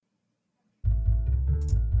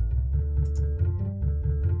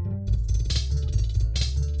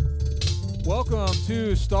Welcome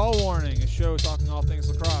to Stall Warning, a show talking all things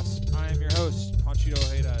lacrosse. I am your host, Panchito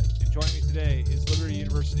Ojeda, and joining me today is Liberty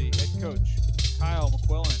University head coach Kyle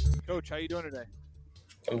McQuillan. Coach, how you doing today?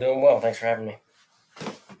 I'm doing well. Thanks for having me.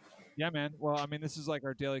 Yeah, man. Well, I mean, this is like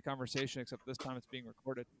our daily conversation, except this time it's being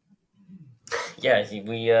recorded. Yeah,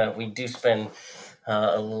 we do spend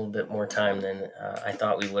a little bit more time than I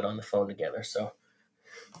thought we would on the phone together. So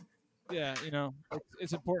Yeah,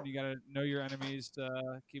 it's important. You got to know your enemies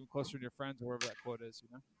to keep them closer to your friends, or wherever that quote is.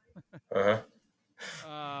 uh-huh.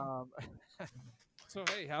 So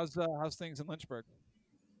hey, how's things in Lynchburg?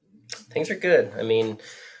 Things are good. I mean,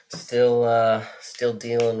 still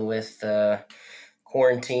dealing with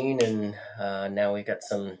quarantine, and now we got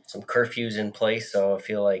some curfews in place. So I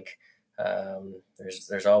feel like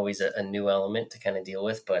there's always a new element to kind of deal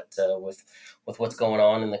with. But with what's going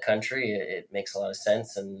on in the country, it makes a lot of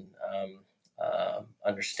sense, and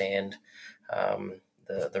understand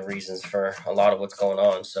the reasons for a lot of what's going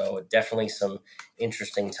on. So definitely some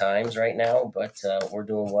interesting times right now, but we're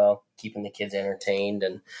doing well, keeping the kids entertained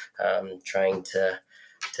and trying to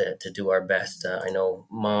do our best. I know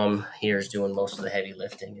mom here is doing most of the heavy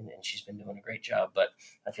lifting, and she's been doing a great job. But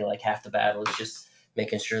I feel like half the battle is just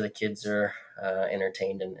making sure the kids are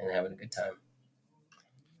entertained and having a good time.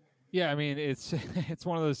 Yeah, I mean, it's it's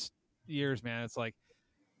one of those years, man. It's like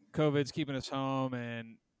COVID's keeping us home,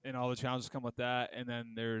 and all the challenges come with that. And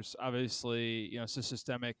then there's obviously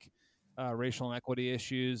systemic racial inequity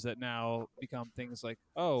issues that now become things like,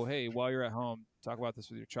 oh, hey, while you're at home, talk about this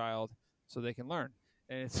with your child so they can learn.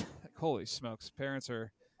 And it's like, holy smokes, parents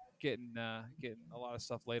are getting a lot of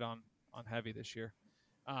stuff laid on heavy this year.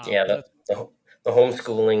 Yeah, So that's the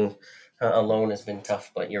homeschooling alone has been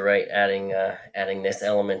tough, but you're right. Adding this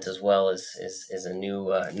element as well is a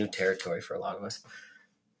new territory for a lot of us.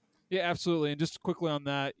 Yeah, absolutely. And just quickly on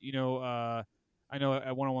that, I know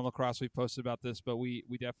at One on One Lacrosse we posted about this, but we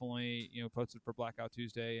definitely posted for Blackout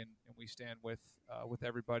Tuesday, and we stand with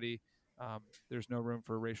everybody. There's no room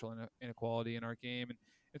for racial inequality in our game, and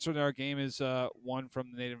certainly our game is one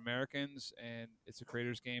from the Native Americans, and it's a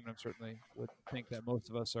creators game. And I'm certainly would think that most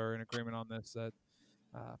of us are in agreement on this, that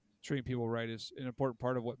treating people right is an important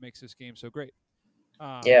part of what makes this game so great.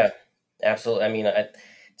 Um, Yeah, absolutely. I mean,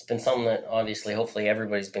 it's been something that obviously, hopefully,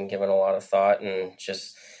 everybody's been given a lot of thought, and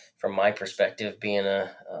just from my perspective, being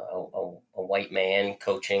a white man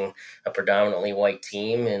coaching a predominantly white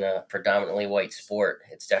team in a predominantly white sport,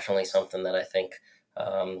 it's definitely something that I think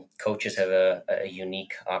coaches have a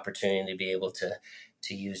unique opportunity to be able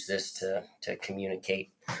to use this to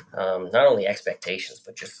communicate not only expectations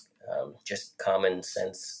but just common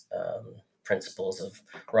sense principles of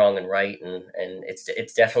wrong and right, and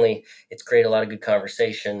it's definitely it's created a lot of good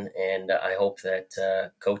conversation, and I hope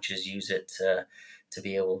that coaches use it to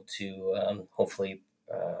be able to hopefully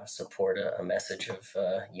support a message of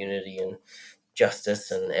unity and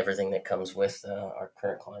justice and everything that comes with our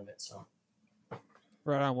current climate. So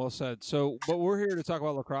Right on, well said. So, but we're here to talk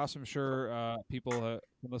about lacrosse. I'm sure people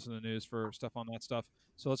can listen to the news for stuff on that stuff.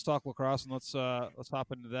 So let's talk lacrosse, and let's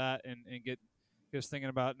hop into that and get us thinking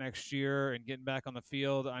about next year and getting back on the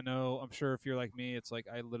field. I'm sure if you're like me, it's like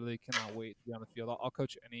I literally cannot wait to be on the field. I'll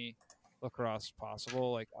coach any lacrosse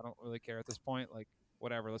possible. Like I don't really care at this point. Like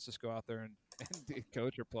whatever, let's just go out there and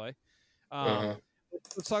coach or play. Um, mhm.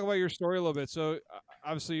 let's talk about your story a little bit. So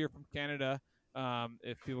obviously you're from Canada.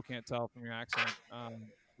 If people can't tell from your accent,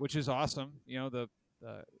 which is awesome. The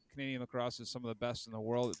Canadian lacrosse is some of the best in the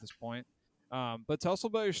world at this point. But tell us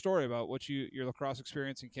about your story about your lacrosse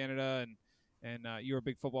experience in Canada, and you were a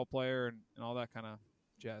big football player and all that kind of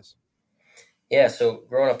jazz. Yeah, so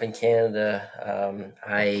growing up in Canada,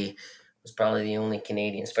 I was probably the only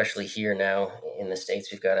Canadian, especially here now in the States.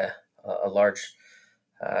 We've got a large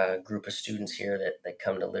group of students here that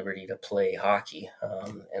come to Liberty to play hockey.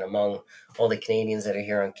 And among all the Canadians that are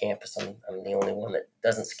here on campus, I'm the only one that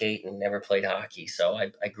doesn't skate and never played hockey. So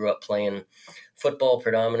I grew up playing football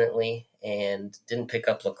predominantly and didn't pick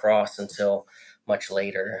up lacrosse until much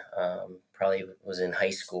later. Probably was in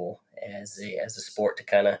high school as a sport to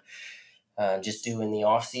kind of just do in the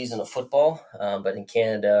off season of football. But in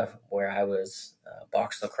Canada, where I was,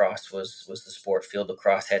 box lacrosse was the sport. Field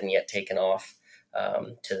lacrosse hadn't yet taken off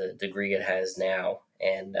to the degree it has now.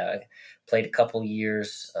 And played a couple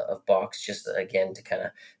years of box just again to kind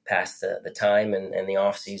of pass the time and the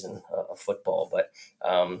off season of football. But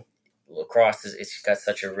lacrosse it's got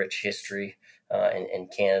such a rich history,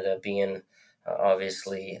 and Canada being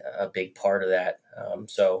obviously a big part of that.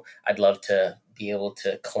 So I'd love to be able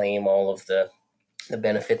to claim all of the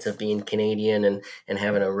benefits of being Canadian and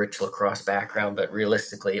having a rich lacrosse background. But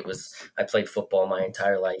realistically, I played football my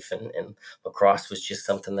entire life, and lacrosse was just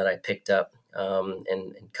something that I picked up.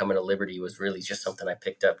 And coming to Liberty was really just something I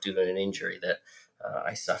picked up due to an injury that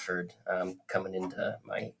I suffered coming into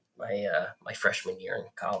my freshman year in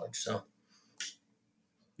college. So.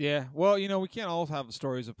 Yeah. Well, we can't all have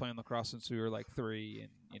stories of playing lacrosse since we were like 3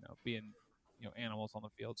 and, being, animals on the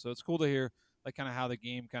field. So it's cool to hear like kind of how the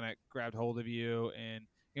game kind of grabbed hold of you and,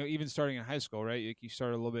 even starting in high school, right? Like you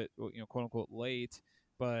started a little bit, quote unquote late,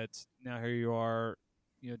 but now here you are,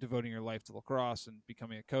 devoting your life to lacrosse and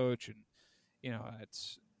becoming a coach. And,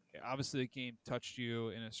 it's obviously the game touched you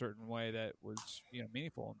in a certain way that was,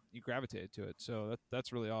 meaningful and you gravitated to it. So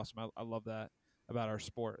that's really awesome. I love that about our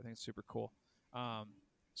sport. I think it's super cool. Um,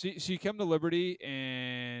 so you come to Liberty,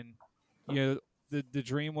 and the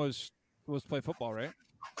dream was play football, right?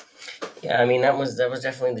 Yeah, I mean that was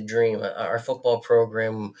definitely the dream. Our football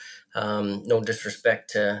program, no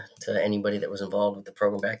disrespect to anybody that was involved with the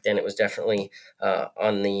program back then, it was definitely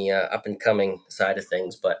on the up and coming side of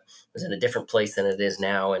things, but it was in a different place than it is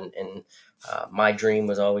now. And my dream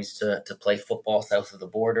was always to play football south of the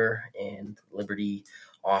border, and Liberty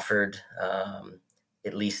offered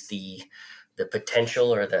at least the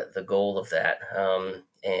potential or the goal of that.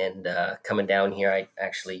 And coming down here, I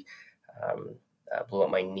actually blew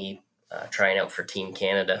up my knee trying out for Team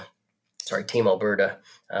Alberta,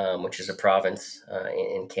 which is a province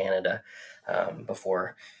in Canada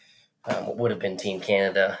before what would have been Team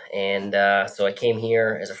Canada. And so I came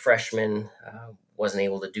here as a freshman, wasn't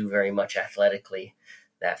able to do very much athletically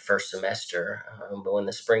that first semester. But when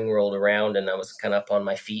the spring rolled around and I was kind of up on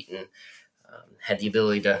my feet and had the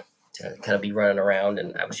ability to kind of be running around,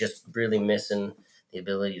 and I was just really missing the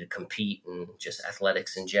ability to compete and just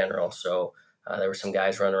athletics in general. So there were some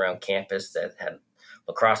guys running around campus that had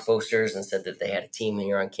lacrosse posters and said that they had a team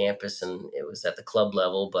here on campus, and it was at the club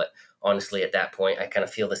level. But honestly, at that point, I kind of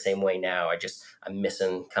feel the same way now. I'm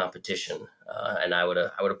missing competition, and I would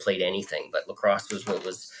have played anything, but lacrosse was what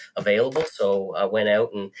was available. So I went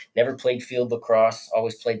out and never played field lacrosse.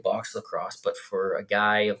 Always played box lacrosse. But for a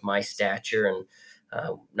guy of my stature and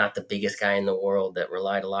not the biggest guy in the world that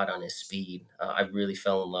relied a lot on his speed, I really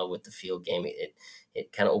fell in love with the field game.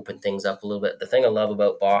 It kind of opened things up a little bit. The thing I love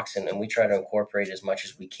about boxing, and we try to incorporate as much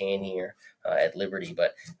as we can here at Liberty,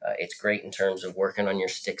 but it's great in terms of working on your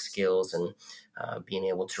stick skills and being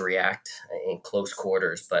able to react in close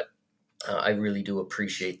quarters. But I really do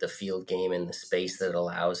appreciate the field game and the space that it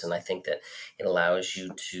allows, and I think that it allows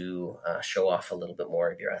you to show off a little bit more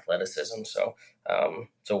of your athleticism. So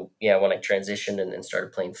yeah, when I transitioned and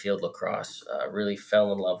started playing field lacrosse, really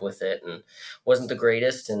fell in love with it, and wasn't the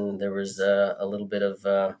greatest, and there was a little bit of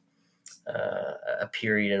a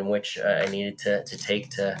period in which I needed to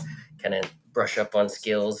take to kind of brush up on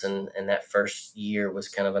skills, and that first year was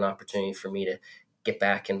kind of an opportunity for me to get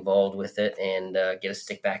back involved with it and get a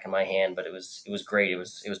stick back in my hand. But it was great. It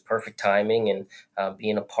was perfect timing, and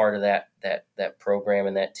being a part of that program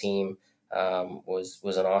and that team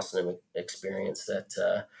was an awesome experience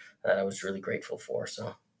that I was really grateful for.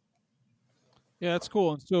 So. Yeah, that's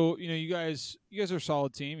cool. And so, you guys are a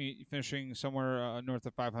solid team. You finishing somewhere north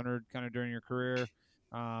of 500 kind of during your career.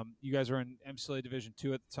 You guys were in MCLA Division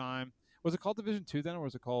 2 at the time. Was it called Division 2 then, or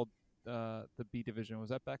was it called the B division?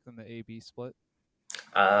 Was that back then the A B split?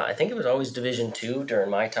 I think it was always Division Two during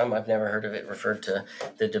my time. I've never heard of it referred to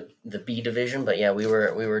the B division, but yeah, we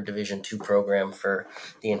were a Division Two program for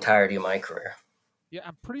the entirety of my career. Yeah,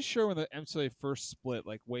 I'm pretty sure when the MCLA first split,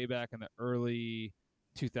 like way back in the early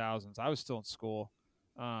 2000s, I was still in school.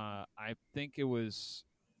 I think it was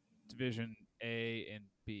Division A and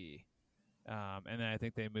B, and then I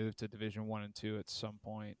think they moved to Division 1 and 2 at some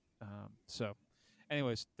point. So,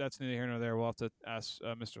 anyways, that's neither here nor there. We'll have to ask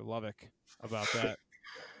Mr. Lovick about that.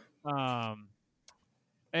 Um,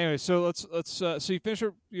 anyway, so so you finish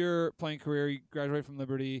your playing career, you graduate from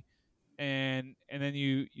Liberty, and then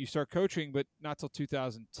you start coaching, but not till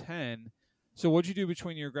 2010. So what'd you do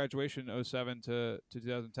between your graduation in '07 to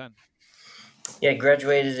 2010? Yeah,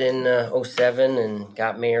 graduated in '07 and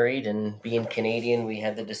got married. And being Canadian, we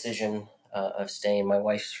had the decision of staying. My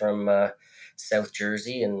wife's from South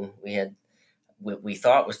Jersey, and we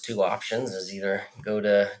thought was two options: is either go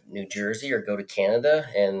to New Jersey or go to Canada,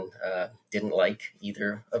 and didn't like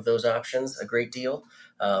either of those options a great deal.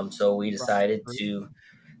 So we decided to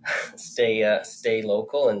stay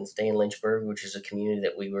local and stay in Lynchburg, which is a community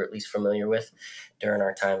that we were at least familiar with during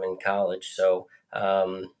our time in college. So,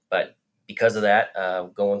 but because of that,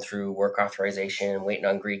 going through work authorization and waiting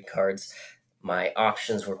on green cards, my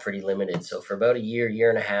options were pretty limited. So for about a year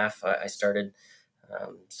and a half, I started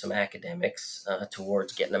some academics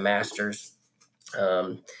towards getting a master's,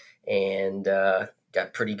 um, and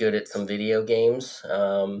got pretty good at some video games,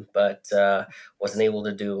 but wasn't able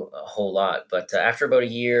to do a whole lot. But after about a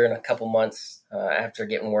year and a couple months after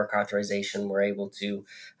getting work authorization, we're able to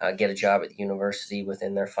get a job at the university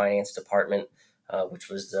within their finance department, which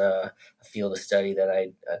was a field of study that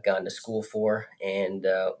I'd gone to school for, and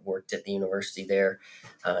worked at the university there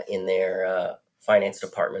in their finance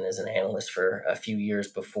department as an analyst for a few years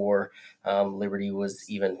before Liberty was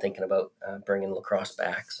even thinking about bringing lacrosse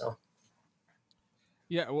back. So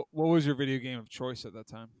Yeah. What was your video game of choice at that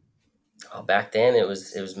time? back then it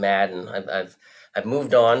was Madden. I've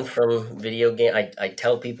moved on from video game. I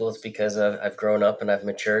tell people it's because I've grown up and I've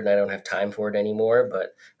matured and I don't have time for it anymore.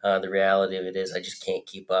 But the reality of it is I just can't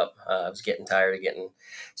keep up. I was getting tired of getting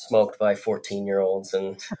smoked by 14-year-olds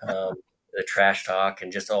and the trash talk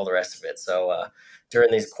and just all the rest of it. So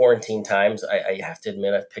during these quarantine times, I have to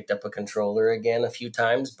admit I've picked up a controller again a few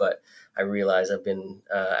times, but I realize I've been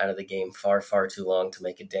out of the game far too long to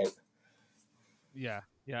make a dent. Yeah.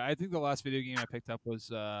 Yeah. I think the last video game I picked up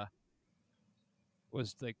was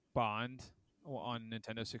like Bond on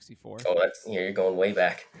Nintendo 64. Oh, you're going way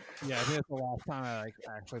back. Yeah, I think that's the last time I like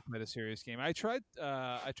actually played a serious game. I tried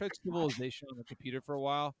Civilization on the computer for a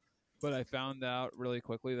while, but I found out really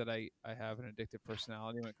quickly that I have an addictive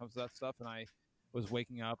personality when it comes to that stuff, and I was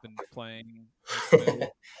waking up and playing like moves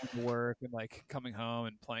to work and like coming home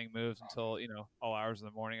and playing moves until all hours of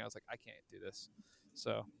the morning. I was like, I can't do this.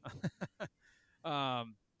 So,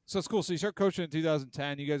 um, so it's cool. So you start coaching in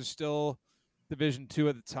 2010. You guys are still Division II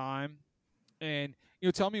at the time, and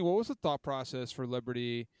tell me, what was the thought process for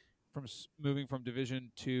Liberty from moving from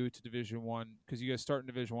Division II to Division I? Because you guys start in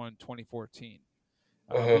Division I 2014,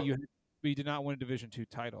 but Hmm. you did not win a Division II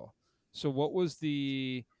title. So what was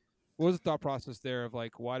the thought process there of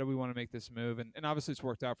like, why do we want to make this move? And obviously it's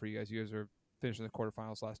worked out for you guys. You guys are finishing the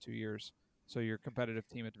quarterfinals last 2 years, so you're a competitive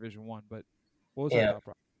team at Division I. But what was that Yeah. thought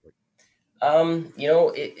process like?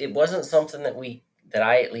 It wasn't something that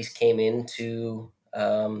I at least came into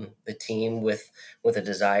the team with a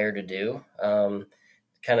desire to do.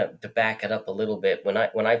 Kind of to back it up a little bit, when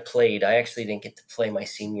I played, I actually didn't get to play my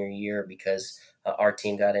senior year because our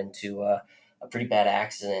team got into a pretty bad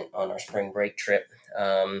accident on our spring break trip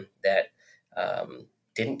that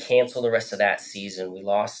didn't cancel the rest of that season. We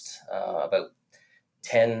lost about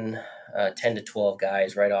 10, 10 to 12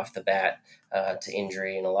 guys right off the bat to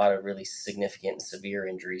injury, and a lot of really significant and severe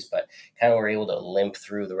injuries, but kind of were able to limp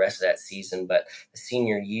through the rest of that season. But the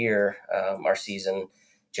senior year, our season,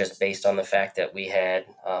 just based on the fact that we had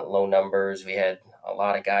low numbers, we had a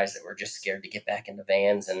lot of guys that were just scared to get back into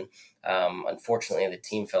vans. And unfortunately, the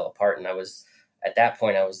team fell apart. And at that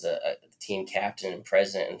point, I was the team captain and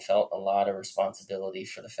president and felt a lot of responsibility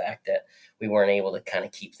for the fact that we weren't able to kind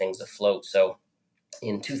of keep things afloat. So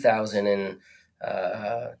in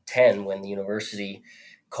 2010, when the university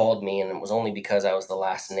called me, and it was only because I was the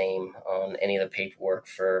last name on any of the paperwork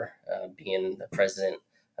for being the president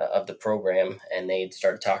of the program, and they'd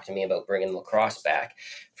started talking to me about bringing lacrosse back.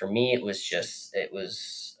 For me, it was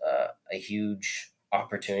a huge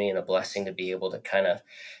opportunity and a blessing to be able to kind of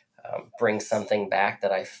bring something back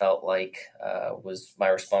that I felt like was my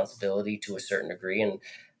responsibility to a certain degree, and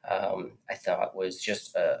I thought was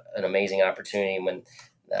just an amazing opportunity. When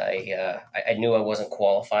I knew I wasn't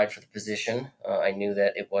qualified for the position, I knew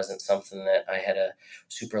that it wasn't something that I had a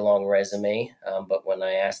super long resume. But when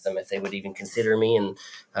I asked them if they would even consider me, and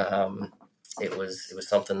it was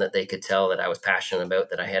something that they could tell that I was passionate about,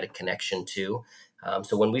 that I had a connection to.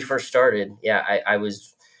 So when we first started, yeah, I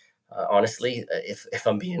was honestly, if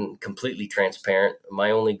I'm being completely transparent,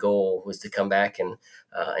 my only goal was to come back and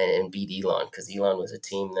beat Elon, because Elon was a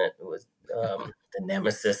team that was the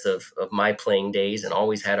nemesis of my playing days and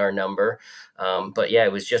always had our number. But yeah,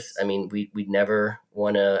 it was just, I mean, we'd never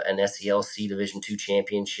won an SELC Division II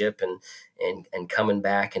championship, and coming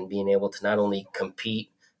back and being able to not only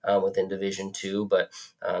compete within Division II, but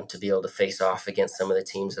to be able to face off against some of the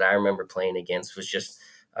teams that I remember playing against was just,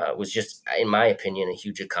 in my opinion, a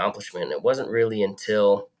huge accomplishment. And it wasn't really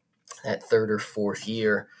until that third or fourth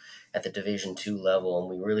year at the Division II level, and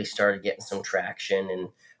we really started getting some traction. And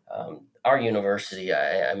our university,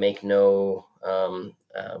 I make no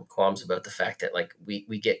qualms about the fact that like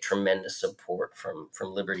we get tremendous support from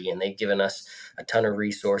Liberty, and they've given us a ton of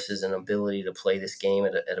resources and ability to play this game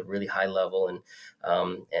at a really high level. And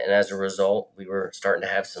as a result, we were starting to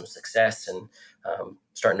have some success, and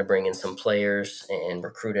starting to bring in some players and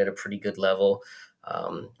recruit at a pretty good level.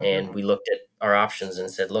 Okay. And we looked at our options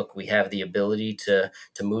and said, look, we have the ability to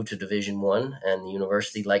move to Division I, and the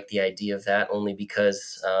university liked the idea of that only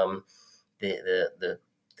because the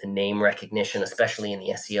name recognition, especially in the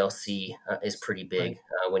SELC, is pretty Right. big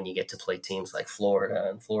when you get to play teams like Florida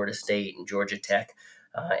and Florida State and Georgia Tech.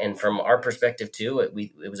 And from our perspective too, it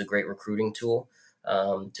was a great recruiting tool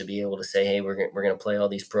to be able to say, hey, we're gonna play all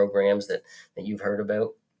these programs that you've heard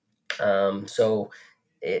about. So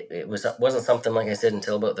it wasn't something, like I said,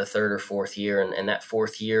 until about the third or fourth year, and that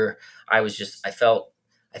fourth year, I felt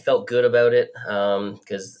good about it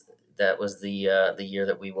because that was the year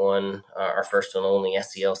that we won our first and only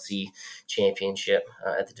SCLC championship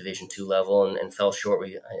at the Division II level, and fell short.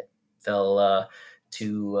 I fell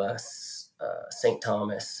to St.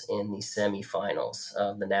 Thomas in the semifinals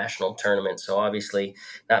of the national tournament. So obviously,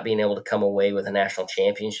 not being able to come away with a national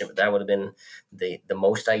championship, that would have been the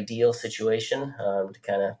most ideal situation to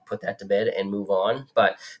kind of put that to bed and move on.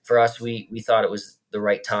 But for us, we thought it was the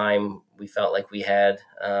right time. We felt like we had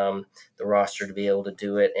the roster to be able to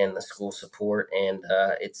do it and the school support. And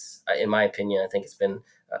it's, in my opinion, I think it's been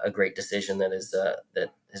a great decision that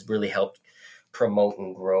has really helped promote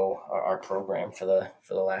and grow our program for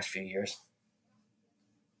the last few years.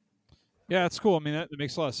 Yeah, it's cool. I mean, that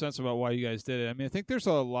makes a lot of sense about why you guys did it. I mean, I think there's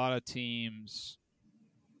a lot of teams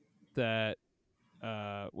that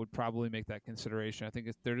would probably make that consideration. I think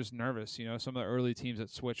they're just nervous. You know, some of the early teams that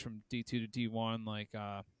switch from D2 to D1, like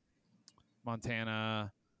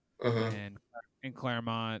Montana Mm-hmm. and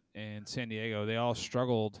Claremont and San Diego, they all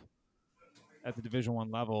struggled at the Division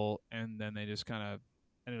 1 level, and then they just kind of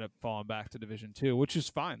ended up falling back to Division 2, which is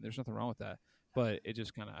fine. There's nothing wrong with that. But it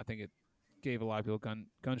just kind of, I think it gave a lot of people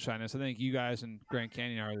gun shyness. I think you guys and Grand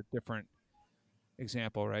Canyon are a different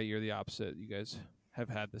example, right? You're the opposite. You guys have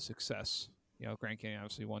had the success. You know, Grand Canyon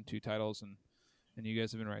obviously won 2 titles, and you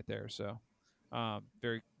guys have been right there. So,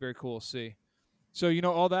 very very cool to see. So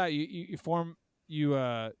all that you form you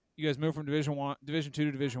guys moved from Division 2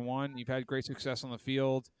 to Division 1. You've had great success on the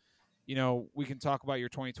field. We can talk about your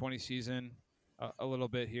 2020 season a little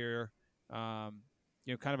bit here. Kind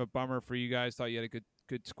of a bummer for you guys. Thought you had a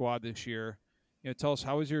good squad this year. Tell us,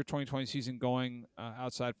 how was your 2020 season going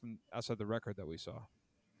outside the record that we saw?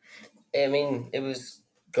 I mean, it was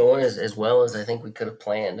going as well as I think we could have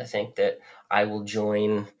planned. I think that I will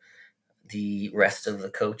join the rest of the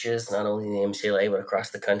coaches, not only in the MCLA but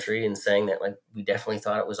across the country, in saying that like we definitely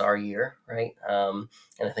thought it was our year, right? And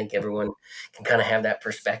I think everyone can kind of have that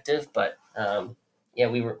perspective. But yeah,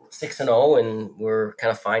 we were 6-0, and we're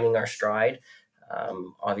kind of finding our stride.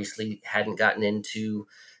 Obviously, hadn't gotten into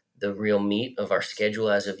the real meat of our schedule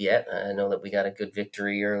as of yet. I know that we got a good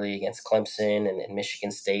victory early against Clemson and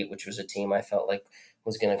Michigan State, which was a team I felt like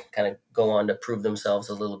was going to kind of go on to prove themselves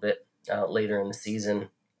a little bit later in the season.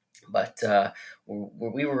 But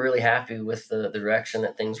we were really happy with the direction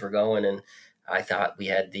that things were going, and I thought we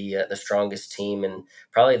had the strongest team and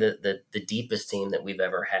probably the deepest team that we've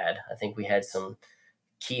ever had. I think we had some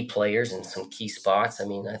key players in some key spots. I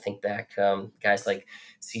mean, I think back guys like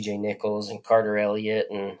CJ Nichols and Carter Elliott,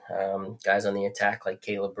 and guys on the attack like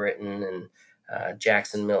Caleb Britton and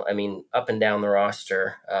Jackson Mill. I mean, up and down the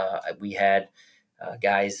roster, we had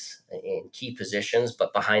guys in key positions,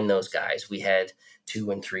 but behind those guys, we had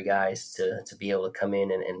 2 and 3 guys to be able to come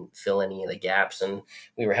in and fill any of the gaps. And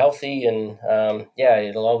we were healthy, and yeah,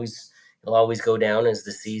 it'll always go down as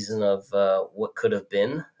the season of what could have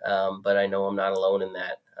been. But I know I'm not alone in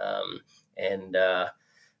that. And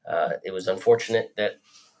it was unfortunate that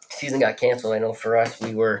season got canceled. I know for us,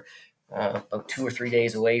 we were about 2 or 3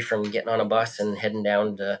 days away from getting on a bus and heading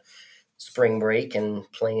down to spring break and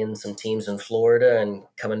playing some teams in Florida and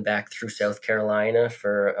coming back through South Carolina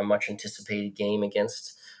for a much anticipated game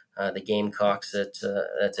against the Gamecocks. That's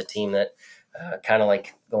a team that kind of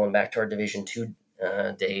like going back to our Division 2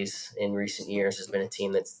 days in recent years has been a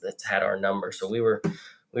team that's had our number. So we were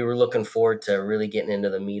looking forward to really getting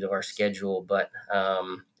into the meat of our schedule. But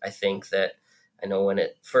I think that I know when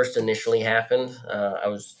it first initially happened, I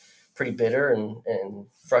was pretty bitter and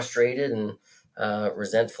frustrated and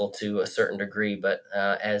resentful to a certain degree. But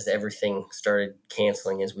as everything started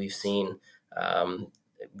canceling, as we've seen,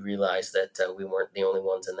 realized that we weren't the only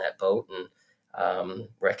ones in that boat, and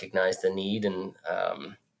recognized the need. And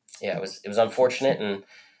yeah, it was unfortunate, and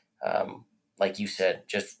like you said,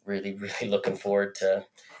 just really really looking forward to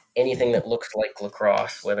anything that looks like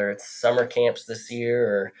lacrosse, whether it's summer camps this year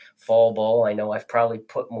or fall ball. I know I've probably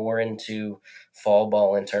put more into fall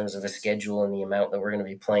ball in terms of a schedule and the amount that we're going to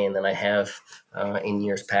be playing than I have in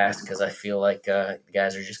years past, because I feel like the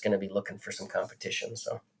guys are just going to be looking for some competition.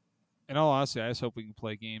 So, In all honesty, I just hope we can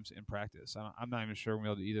play games in practice. I'm not even sure we'll be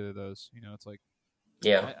able to do either of those. It's like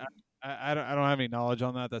yeah. I don't have any knowledge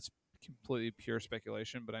on that. That's completely pure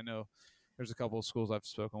speculation. But I know there's a couple of schools I've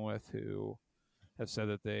spoken with who have said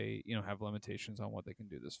that they have limitations on what they can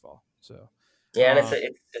do this fall. So Yeah, and um,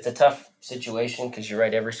 it's a tough situation because you're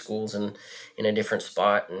right. Every school's in a different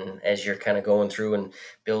spot, and as you're kind of going through and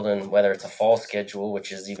building, whether it's a fall schedule,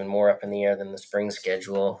 which is even more up in the air than the spring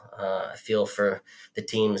schedule, I feel for the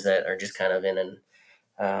teams that are just kind of in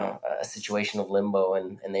a situation of limbo,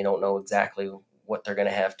 and they don't know exactly what they're going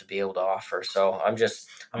to have to be able to offer. So I'm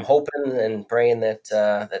right. hoping and praying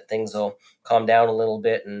that things will calm down a little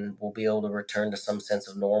bit and we'll be able to return to some sense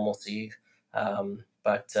of normalcy.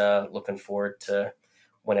 But looking forward to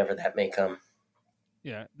whenever that may come.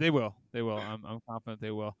 Yeah, they will. They will. I'm confident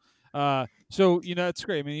they will. So it's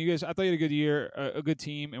great. I mean, you guys. I thought you had a good year, a good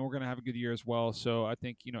team, and we're gonna have a good year as well. So I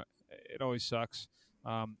think it always sucks.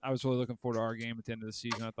 I was really looking forward to our game at the end of the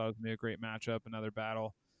season. I thought it was gonna be a great matchup, another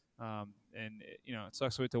battle. And it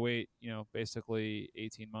sucks to wait. Basically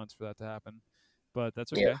 18 months for that to happen, but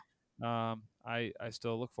that's Yeah. okay. I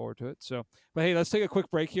still look forward to it. So, but hey, let's take a quick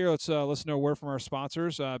break here. Let's listen to a word from our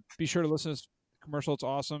sponsors. Be sure to listen to this commercial. It's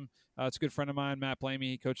awesome. It's a good friend of mine, Matt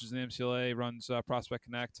Blamey. He coaches in the MCLA, runs Prospect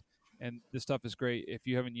Connect, and this stuff is great. If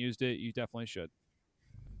you haven't used it, you definitely should.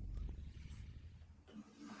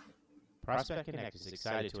 Prospect Connect is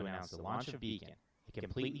excited to announce the launch of Beacon, a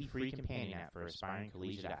completely free companion app for aspiring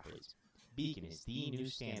collegiate athletes. Beacon is the new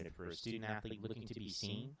standard for a student athlete looking to be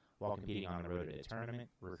seen while competing on the road at a tournament,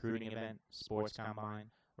 recruiting event, sports combine,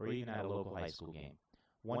 or even at a local high school game.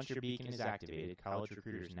 Once your Beacon is activated, college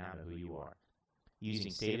recruiters now know who you are.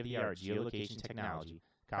 Using state-of-the-art geolocation technology,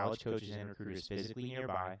 college coaches and recruiters physically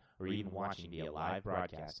nearby or even watching via live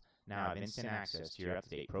broadcast now have instant access to your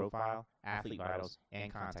up-to-date profile, athlete vitals,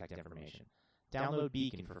 and contact information. Download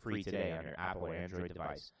Beacon for free today on your Apple or Android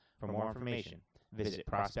device. For more information, visit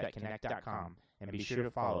prospectconnect.com and be sure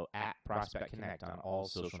to follow @ProspectConnect on all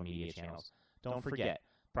social media channels. Don't forget,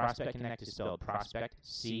 Prospect Connect is spelled Prospect,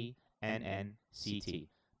 C-N-N-C-T.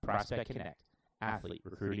 Prospect Connect, athlete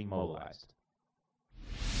recruiting mobilized.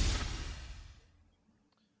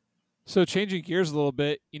 So changing gears a little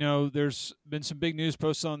bit, there's been some big news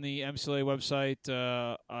posted on the MCLA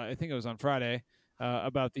website. I think it was on Friday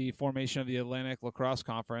about the formation of the Atlantic Lacrosse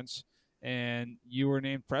Conference, and you were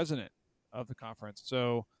named president of the conference.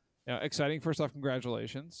 So exciting. First off,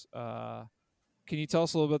 congratulations. Can you tell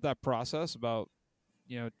us a little bit about that process about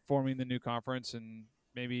forming the new conference and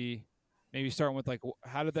maybe starting with like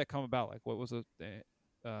how did that come about? Like what was the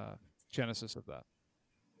genesis of that?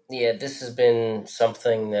 Yeah, this has been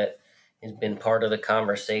something that has been part of the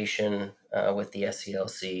conversation with the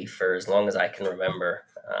SCLC for as long as I can remember.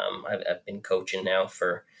 I've been coaching now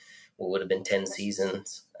for what would have been 10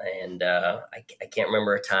 seasons, and I can't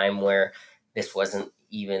remember a time where this wasn't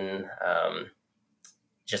even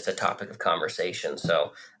just a topic of conversation.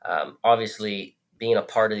 So obviously, being a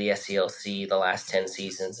part of the SCLC the last 10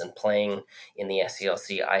 seasons and playing in the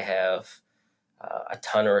SCLC, I have a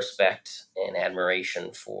ton of respect and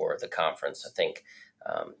admiration for the conference. I think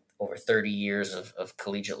over 30 years of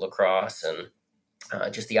collegiate lacrosse and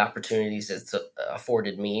just the opportunities it's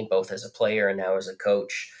afforded me, both as a player and now as a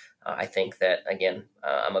coach. I think that, again,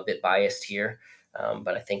 I'm a bit biased here,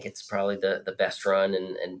 but I think it's probably the best run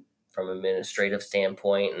and from an administrative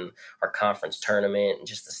standpoint and our conference tournament and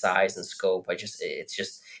just the size and scope.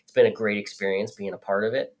 It's been a great experience being a part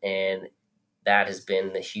of it. And that has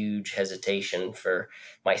been the huge hesitation for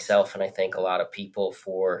myself and I think a lot of people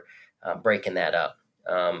for breaking that up.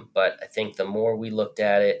 But I think the more we looked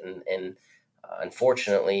at it and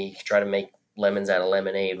unfortunately try to make lemons out of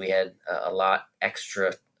lemonade, we had a lot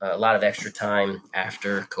of extra time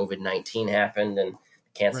after COVID-19 happened and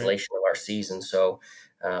Right. cancellation of our season. So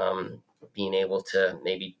being able to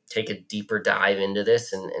maybe take a deeper dive into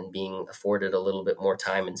this and being afforded a little bit more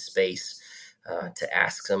time and space to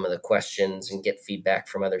ask some of the questions and get feedback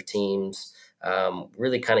from other teams,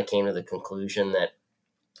 really kind of came to the conclusion that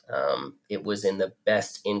it was in the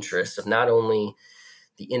best interest of not only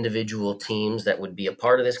the individual teams that would be a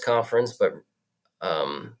part of this conference, but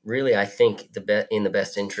really, I think in the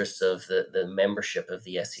best interest of the membership of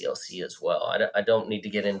the SCLC as well. I don't need to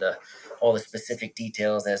get into all the specific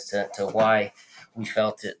details as to why we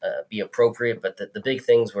felt it be appropriate, but the big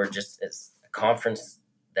things were just as a conference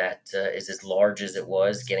that is as large as it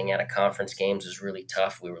was. Getting out of conference games was really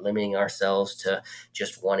tough. We were limiting ourselves to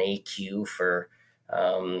just one AQ for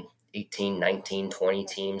 18, 19, 20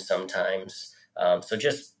 teams sometimes. So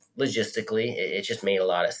just logistically, it just made a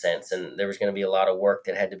lot of sense, and there was going to be a lot of work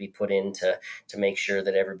that had to be put in to make sure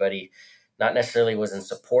that everybody not necessarily was in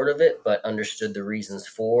support of it, but understood the reasons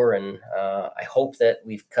for. And I hope that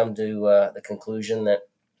we've come to the conclusion that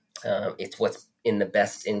it's what's in the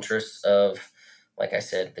best interest of like I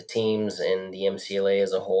said, the teams and the MCLA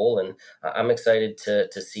as a whole. And I'm excited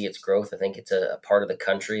to see its growth. I think it's a part of the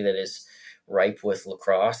country that is ripe with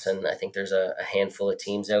lacrosse, and I think there's a handful of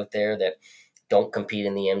teams out there that don't compete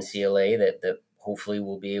in the MCLA that hopefully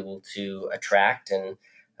will be able to attract, and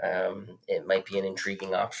it might be an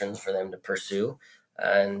intriguing option for them to pursue.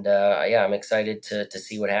 And yeah, I'm excited to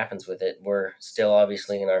see what happens with it. We're still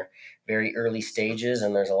obviously in our very early stages,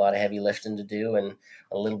 and there's a lot of heavy lifting to do, and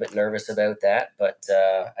a little bit nervous about that. But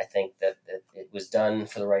I think that it was done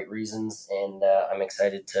for the right reasons, and I'm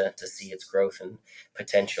excited to see its growth and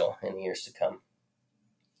potential in the years to come.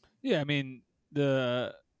 Yeah, I mean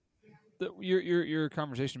your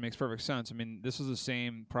conversation makes perfect sense. I mean, this was the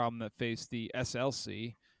same problem that faced the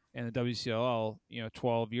SLC and the WCLL,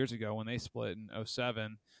 12 years ago when they split in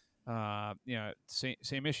 07.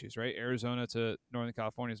 Same issues, right? Arizona to Northern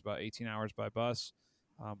California is about 18 hours by bus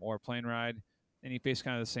or plane ride, and you face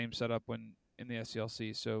kind of the same setup when in the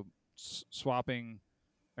SCLC. So swapping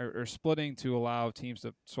or splitting to allow teams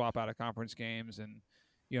to swap out of conference games and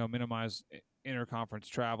minimize interconference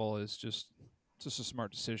travel is just a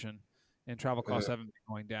smart decision. And travel costs haven't been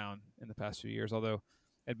going down in the past few years, although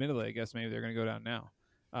admittedly, I guess maybe they're going to go down now.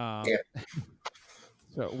 Yeah.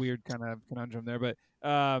 So weird kind of conundrum there, but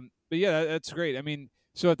yeah, that's great. I mean,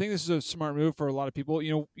 so I think this is a smart move for a lot of people.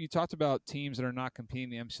 You talked about teams that are not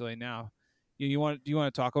competing in the MCLA now. Do you want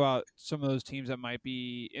to talk about some of those teams that might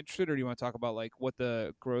be interested, or do you want to talk about like what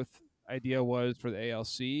the growth idea was for the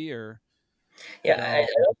ALC, or? Yeah, I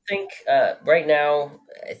don't think right now.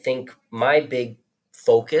 I think my big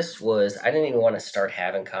focus was I didn't even want to start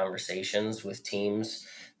having conversations with teams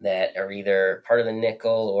that are either part of the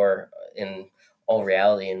nickel or in all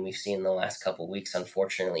reality. And we've seen the last couple of weeks,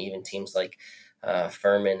 unfortunately, even teams like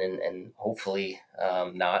Furman and hopefully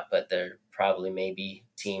not, but there probably may be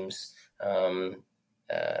teams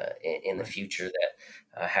in the future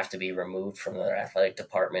that have to be removed from their athletic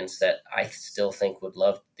departments that I still think would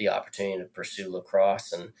love the opportunity to pursue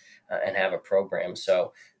lacrosse and have a program.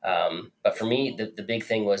 So, but for me, the big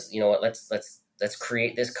thing was, let's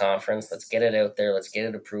create this conference. Let's get it out there. Let's get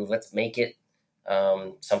it approved. Let's make it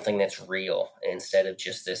something that's real instead of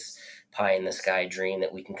just this pie in the sky dream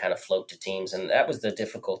that we can kind of float to teams. And that was the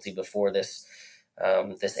difficulty before this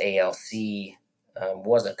ALC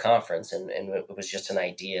was a conference, and it was just an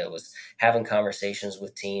idea. It was having conversations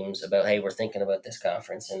with teams about, hey, we're thinking about this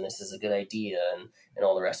conference and this is a good idea, and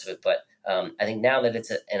all the rest of it. But I think now that it's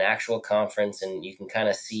an actual conference and you can kind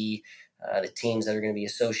of see the teams that are going to be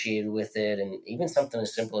associated with it, and even something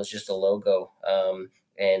as simple as just a logo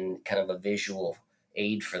and kind of a visual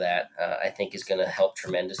aid for that, I think is going to help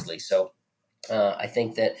tremendously. So I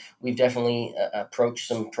think that we've definitely approached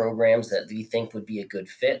some programs that we think would be a good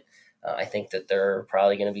fit. I think that there are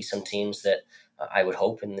probably going to be some teams that I would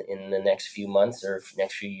hope in the next few months or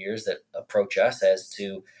next few years that approach us as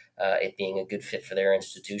to it being a good fit for their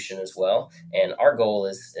institution as well. And our goal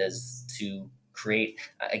is to create,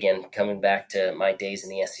 again, coming back to my days in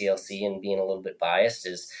the SCLC and being a little bit biased,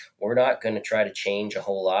 is we're not going to try to change a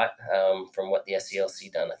whole lot from what the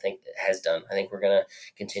SCLC has done. I think we're going to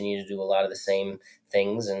continue to do a lot of the same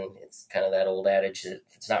things, and it's kind of that old adage that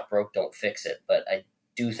if it's not broke, don't fix it. But I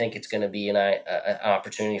do think it's going to be an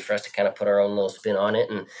opportunity for us to kind of put our own little spin on it.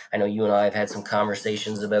 And I know you and I have had some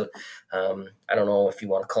conversations about, I don't know if you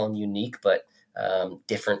want to call them unique, but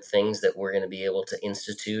different things that we're going to be able to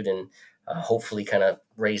institute and hopefully kind of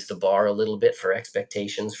raise the bar a little bit for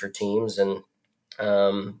expectations for teams. And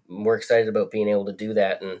we're excited about being able to do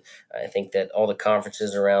that. And I think that all the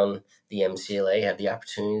conferences around the MCLA have the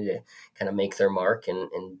opportunity to kind of make their mark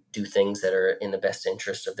and do things that are in the best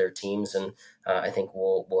interest of their teams. And I think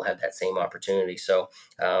we'll have that same opportunity. So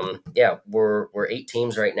yeah, we're 8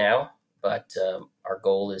 teams right now, but our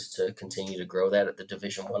goal is to continue to grow that at the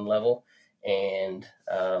Division I level. And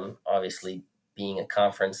obviously being a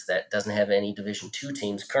conference that doesn't have any Division II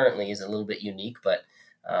teams currently is a little bit unique, but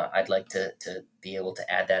I'd like to be able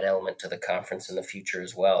to add that element to the conference in the future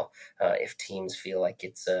as well, if teams feel like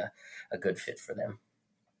it's a good fit for them.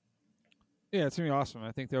 Yeah, it's going to be awesome.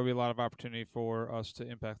 I think there'll be a lot of opportunity for us to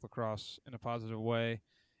impact lacrosse in a positive way.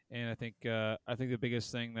 And I think the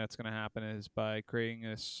biggest thing that's going to happen is by creating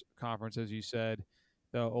this conference, as you said,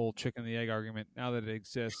 the old chicken and the egg argument. Now that it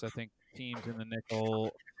exists, I think teams in the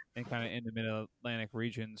nickel and kind of in the mid-Atlantic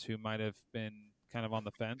regions who might have been kind of on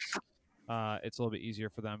the fence, it's a little bit easier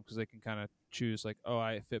for them because they can kind of choose like, oh,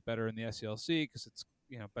 I fit better in the SCLC because it's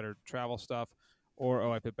better travel stuff, or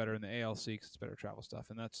oh, I fit better in the ALC because it's better travel stuff.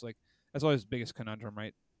 And that's always the biggest conundrum,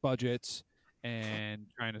 right? Budgets and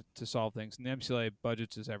trying to solve things. And the MCLA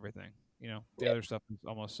budgets is everything. The other stuff is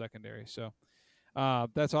almost secondary. So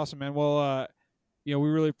that's awesome, man. Well, we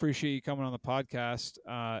really appreciate you coming on the podcast.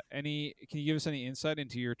 Can you give us any insight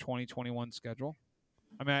into your 2021 schedule?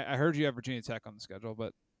 I mean, I heard you have Virginia Tech on the schedule,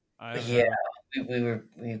 but Yeah,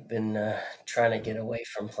 we've been trying to get away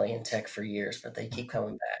from playing Tech for years, but they keep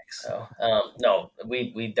coming back. So no,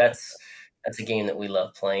 we that's a game that we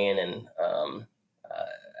love playing, and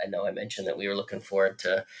I know I mentioned that we were looking forward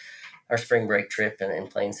to our spring break trip and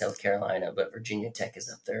playing South Carolina, but Virginia Tech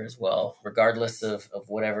is up there as well. Regardless of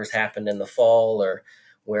whatever's happened in the fall or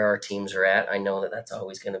where our teams are at, I know that that's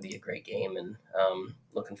always going to be a great game, and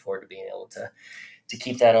looking forward to being able to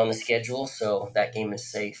keep that on the schedule, so that game is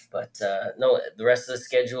safe. But no, the rest of the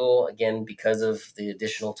schedule, again, because of the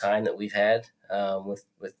additional time that we've had with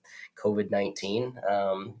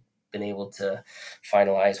COVID-19, been able to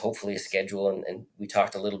finalize hopefully a schedule. And we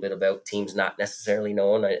talked a little bit about teams not necessarily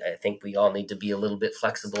knowing. I think we all need to be a little bit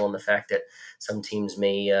flexible in the fact that some teams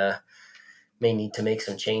may need to make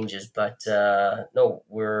some changes. But no,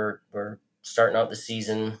 we're starting out the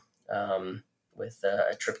season with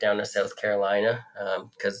a trip down to South Carolina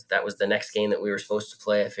because that was the next game that we were supposed to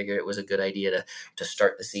play. I figured it was a good idea to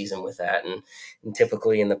start the season with that. And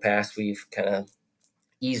typically in the past, we've kind of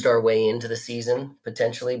eased our way into the season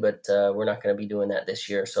potentially, but we're not going to be doing that this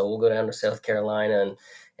year. So we'll go down to South Carolina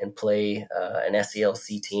and play an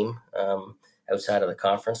SELC team outside of the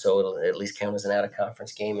conference. So it'll at least count as an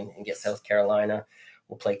out-of-conference game and get South Carolina.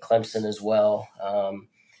 We'll play Clemson as well.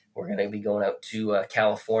 We're going to be going out to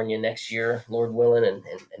California next year, Lord willing,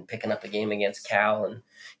 and picking up a game against Cal and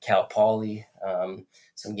Cal Poly.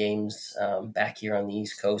 Some games back here on the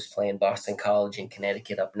East Coast, playing Boston College and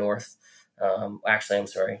Connecticut up north.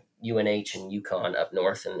 UNH and UConn up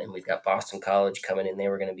north, and we've got Boston College coming in. They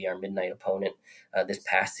were going to be our midnight opponent this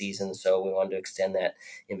past season, so we wanted to extend that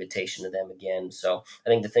invitation to them again. So I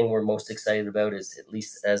think the thing we're most excited about is, at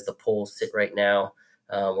least as the polls sit right now,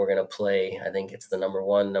 we're going to play, I think it's the number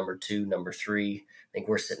 1, number 2, number 3. I think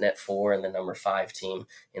we're sitting at 4 and the number 5 team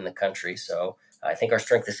in the country. So I think our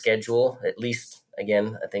strength of schedule, at least,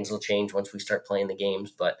 again, things will change once we start playing the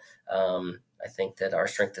games, but I think that our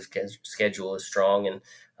strength of schedule is strong, and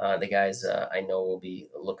the guys I know will be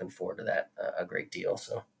looking forward to that a great deal.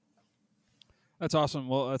 So that's awesome.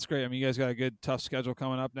 Well, that's great. I mean, you guys got a good, tough schedule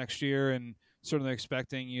coming up next year, and certainly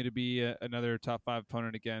expecting you to be another top 5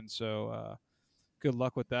 opponent again. So good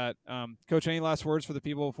luck with that. Coach, any last words for the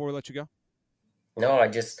people before we let you go? No, I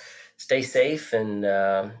just stay safe and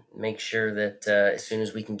make sure that as soon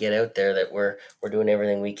as we can get out there that we're doing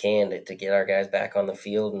everything we can to get our guys back on the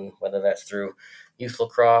field, and whether that's through youth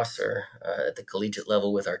lacrosse or at the collegiate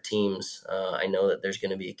level with our teams. I know that there's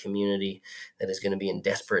going to be a community that is going to be in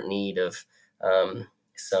desperate need of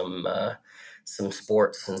some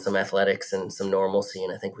sports and some athletics and some normalcy,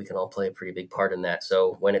 and I think we can all play a pretty big part in that.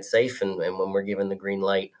 So when it's safe and when we're given the green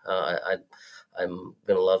light, I'm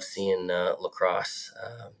going to love seeing lacrosse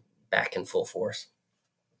back in full force.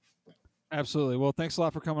 Absolutely. Well, thanks a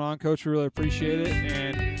lot for coming on, Coach. We really appreciate it.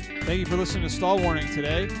 And thank you for listening to Stall Warning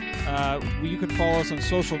today. You can follow us on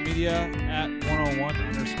social media at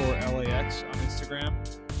 101_LAX on Instagram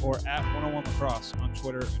or at 101 Lacrosse on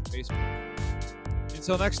Twitter and Facebook.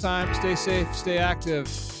 Until next time, stay safe, stay active.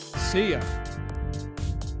 See ya.